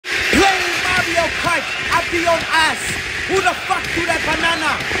nasty on ass. Who the fuck do that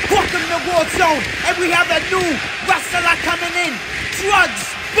banana? Welcome to WARZONE, and we have a new wrestler coming in,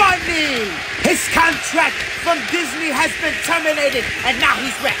 Drugs Bunny. His contract from Disney has been terminated, and now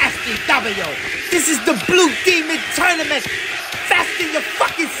he's with SDW. This is the Blue Demon Tournament. Fasten your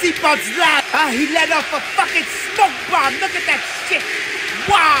fucking seatbelts, lad. He let off a fucking smoke bomb. Look at that shit.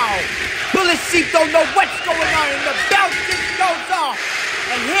 Wow. Bullet Sheep don't know what's going on, and the bell just goes off.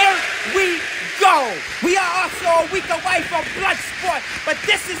 And here we go. We are also a week away from Bloodsport, but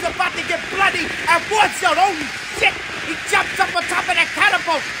this is about to get bloody at WARZONE. Holy shit. He jumps up on top of that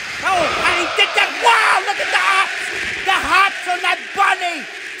catapult. Oh, and he did that. Wow, look at the hops. The hops on that bunny.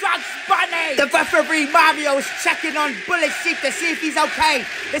 Drugs Bunny! The referee Mario is checking on Bullet Sheep to see if he's okay,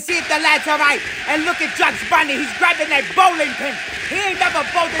 to see if the lad's alright. And look at Drugs Bunny, he's grabbing that bowling pin. He ain't never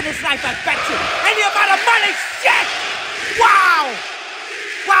bowled in his life, I bet you. Any amount of money, shit! Wow!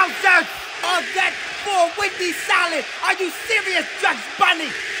 Wow, sir! All that for Windy Salad. Are you serious, Drugs Bunny?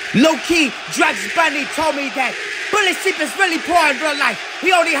 Low-key, Drugs Bunny told me that Bullet Sheep is really poor in real life.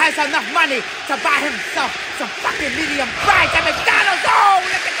 He only has enough money to buy himself some fucking medium fries at McDonald's. Oh,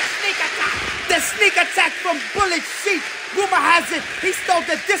 look at the sneak attack. The sneak attack from Bullet Sheep. Rumor has it he stole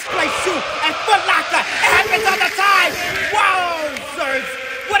the display shoe at Foot Locker. It happens all the time. Whoa, sirs.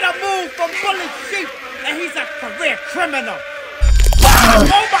 What a move from Bullet Sheep. And he's a career criminal. Wow.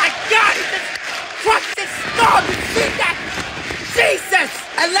 Oh my God, he just crushed his skull. You see that? Jesus.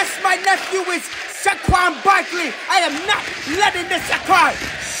 Unless my nephew is Shaquan Barkley, I am not letting this occur.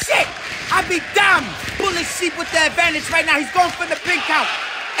 Shit! I'll be damned. Bullet Sheep with the advantage right now. He's going for the pin count.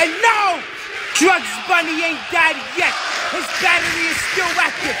 And no! Drugs Bunny ain't died yet. His battery is still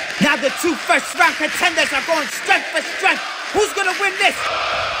active. Now the two first-round contenders are going strength for strength. Who's gonna win this?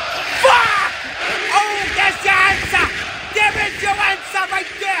 Fuck! Oh, there's your answer. There is your answer right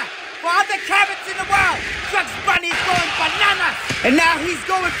there. For all the carrots in the world, Drugs Bunny is going bananas. And now he's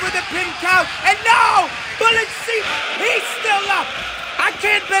going for the pin count. And no! Bullet Sheep, he's still up. I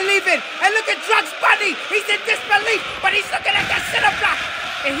can't believe it. And look at Drugs Bunny. He's in disbelief, but he's looking at that center block.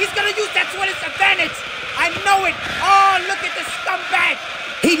 And he's going to use that to his advantage. I know it. Oh, look at the scumbag.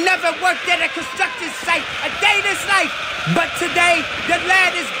 He never worked at a construction site a day in his life. But today, the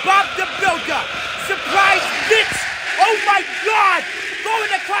lad is Bob the Builder. Surprise, bitch. Oh, my God.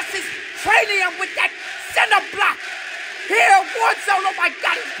 Going across his cranium with that center block. Here, WARZONE, oh my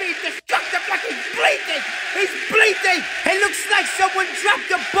God, he's being destructive like he's bleeding. He's bleeding. It looks like someone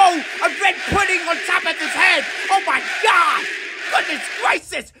dropped a bowl of red pudding on top of his head. Oh my God. Goodness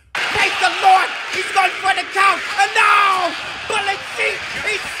gracious. Thank the Lord. He's going for the count. And now, Bullet Sheep,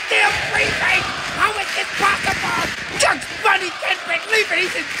 he's still breathing. How is this possible? Drugs Bunny can't believe it.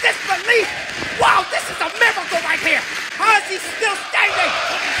 He's in disbelief. Wow, this is a miracle right here. How is he still standing?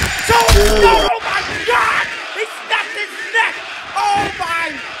 No, oh my God! He snapped his neck!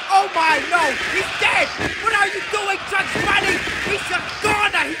 Oh my, no, he's dead! What are you doing, Drugs Bunny? He's a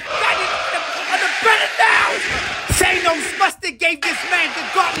goner! He's fighting on the better now! Thanos must have gave this man the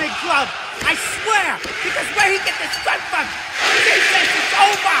gauntlet glove! I swear! Because where he get this strength from? Jesus, it's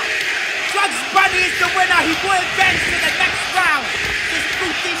over! Drugs Bunny is the winner! He will advance to the next round! This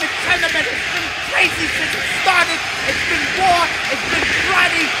Blue Demon Tournament has been crazy since it started! It's been war, it's been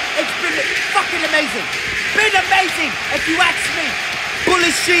bloody, it's been fucking amazing! Been amazing, if you ask me!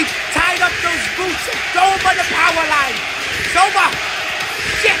 Bullet Sheep tied up those boots and throw them on the power line! It's over!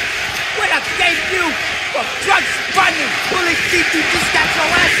 Shit! What a debut for Drugs Bunny! Bullet Sheep, you just got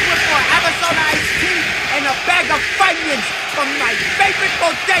your ass whipped for Arizona iced tea and a bag of Funyuns from my favorite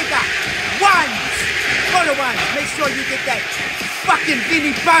bodega! Ones! Go to Ones, make sure you get that fucking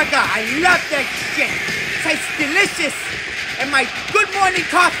Vinny Burger! I love that shit! Tastes delicious! And my good morning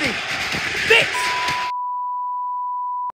coffee!